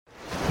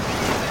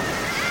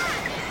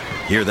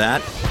Hear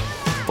that?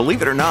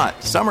 Believe it or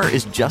not, summer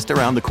is just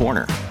around the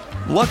corner.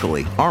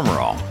 Luckily, Armor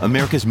All,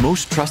 America's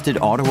most trusted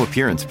auto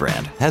appearance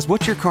brand, has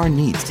what your car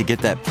needs to get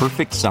that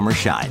perfect summer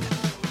shine.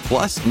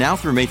 Plus, now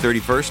through May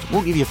 31st,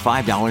 we'll give you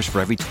 $5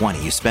 for every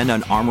 $20 you spend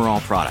on Armor All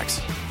products.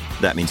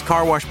 That means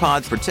car wash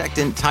pods,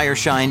 protectant, tire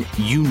shine,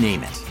 you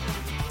name it.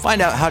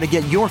 Find out how to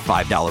get your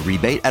 $5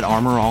 rebate at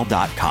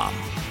armorall.com.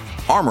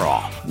 Armor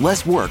All,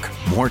 less work,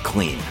 more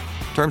clean.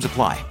 Terms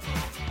apply.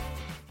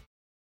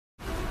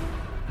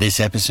 This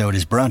episode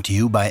is brought to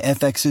you by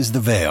FX's The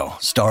Veil,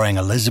 starring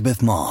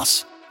Elizabeth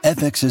Moss.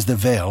 FX's The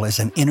Veil is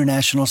an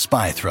international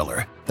spy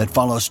thriller that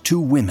follows two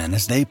women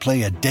as they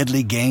play a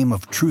deadly game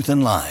of truth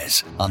and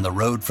lies on the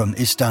road from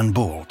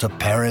Istanbul to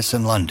Paris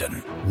and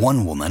London.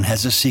 One woman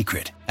has a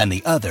secret, and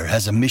the other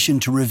has a mission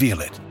to reveal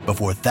it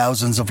before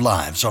thousands of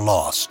lives are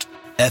lost.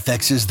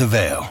 FX's The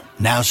Veil,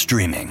 now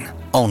streaming,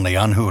 only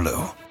on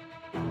Hulu.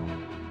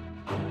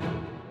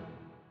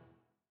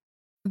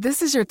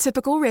 This is your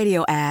typical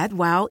radio ad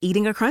while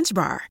eating a Crunch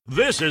Bar.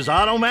 This is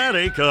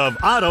Automatic of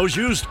Otto's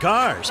Used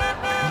Cars.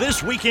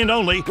 This weekend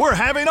only, we're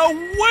having a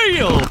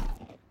whale!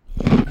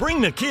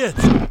 Bring the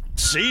kids.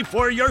 See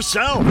for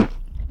yourself.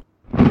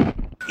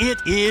 It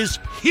is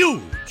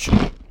huge.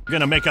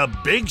 Gonna make a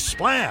big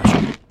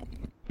splash.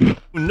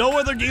 No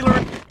other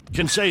dealer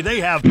can say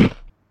they have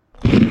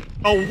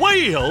a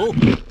whale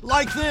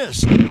like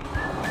this.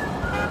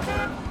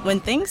 When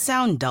things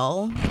sound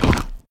dull,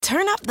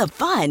 turn up the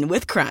fun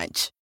with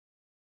Crunch.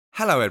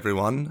 Hello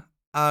everyone,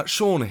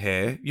 Sean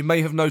here. You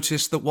may have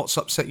noticed that What's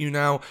Upset You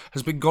Now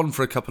has been gone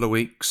for a couple of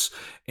weeks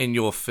in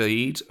your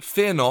feed.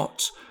 Fear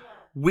not,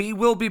 we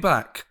will be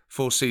back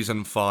for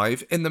Season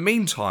 5. In the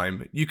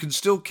meantime, you can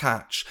still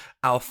catch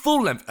our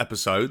full-length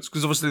episodes,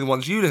 because obviously the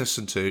ones you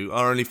listen to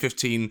are only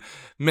 15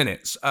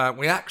 minutes.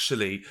 We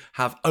actually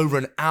have over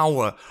an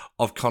hour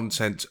of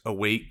content a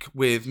week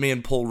with me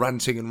and Paul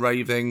ranting and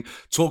raving,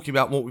 talking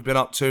about what we've been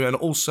up to, and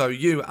also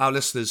you, our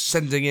listeners,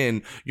 sending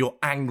in your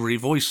angry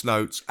voice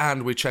notes,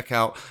 and we check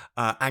out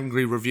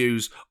angry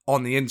reviews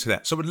on the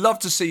internet. So we'd love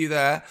to see you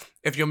there.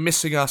 If you're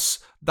missing us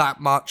that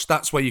much,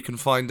 that's where you can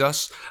find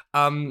us.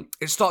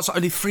 It starts at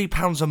only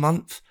 £3 a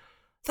month.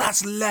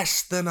 That's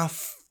less than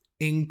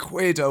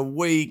 £1 a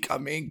week. I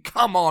mean,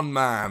 come on,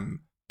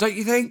 man. Don't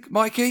you think,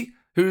 Mikey?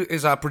 Who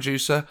is our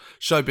producer,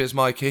 Showbiz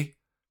Mikey?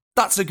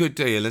 That's a good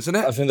deal, isn't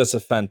it? I think that's a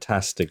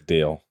fantastic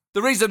deal.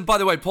 The reason, by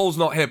the way, Paul's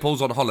not here,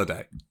 Paul's on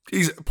holiday.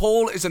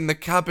 Paul is in the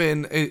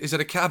cabin, is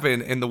in a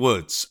cabin in the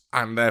woods,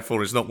 and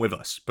therefore is not with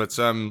us. But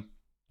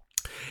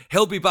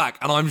he'll be back,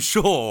 and I'm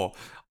sure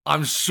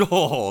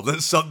that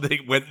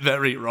something went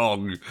very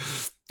wrong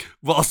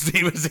whilst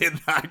he was in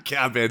that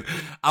cabin,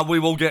 and we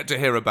will get to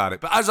hear about it.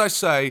 But as I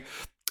say,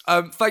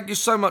 thank you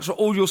so much for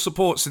all your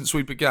support since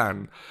we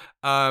began.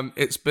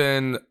 It's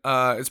been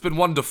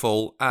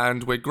wonderful,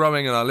 and we're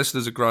growing, and our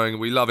listeners are growing,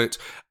 and we love it.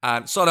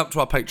 And sign up to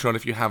our Patreon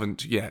if you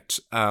haven't yet.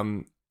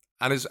 And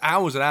it's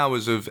hours and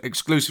hours of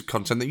exclusive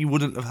content that you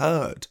wouldn't have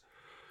heard,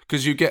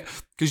 because you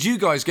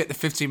guys get the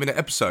 15-minute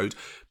episode,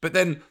 but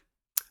then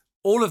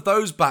all of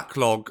those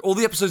backlog, all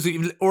the episodes that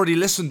you've already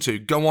listened to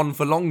go on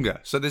for longer.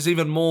 So there's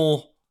even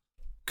more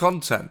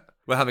content.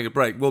 We're having a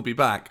break. We'll be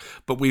back,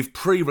 but we've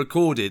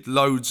pre-recorded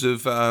loads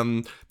of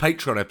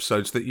Patreon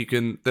episodes that you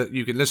can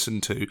listen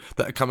to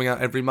that are coming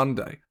out every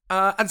Monday.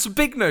 And some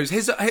big news.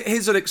 Here's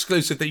an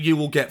exclusive that you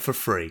will get for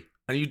free,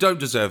 and you don't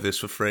deserve this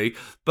for free,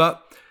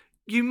 but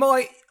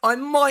I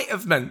might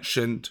have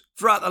mentioned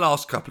throughout the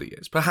last couple of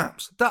years,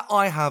 perhaps, that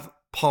I have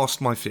passed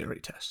my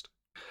theory test.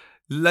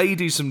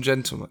 Ladies and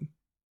gentlemen,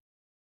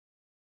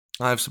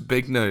 I have some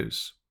big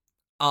news.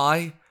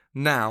 I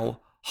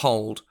now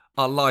hold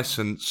a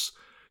license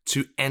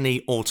to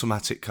any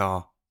automatic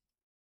car.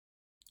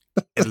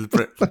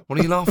 What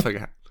are you laughing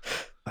at?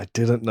 I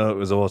didn't know it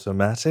was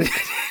automatic.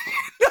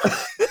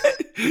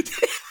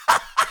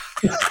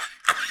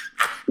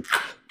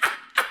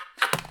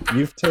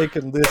 You've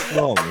taken this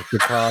long to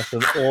pass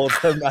an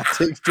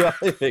automatic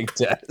driving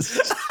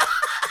test.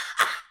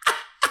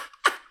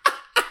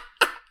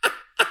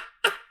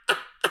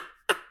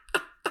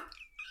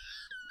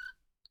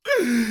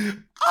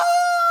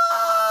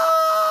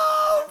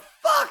 Oh,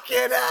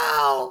 fucking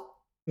hell.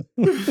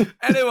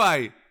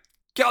 Anyway,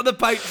 get on the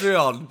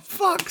Patreon.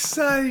 Fuck's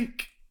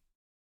sake.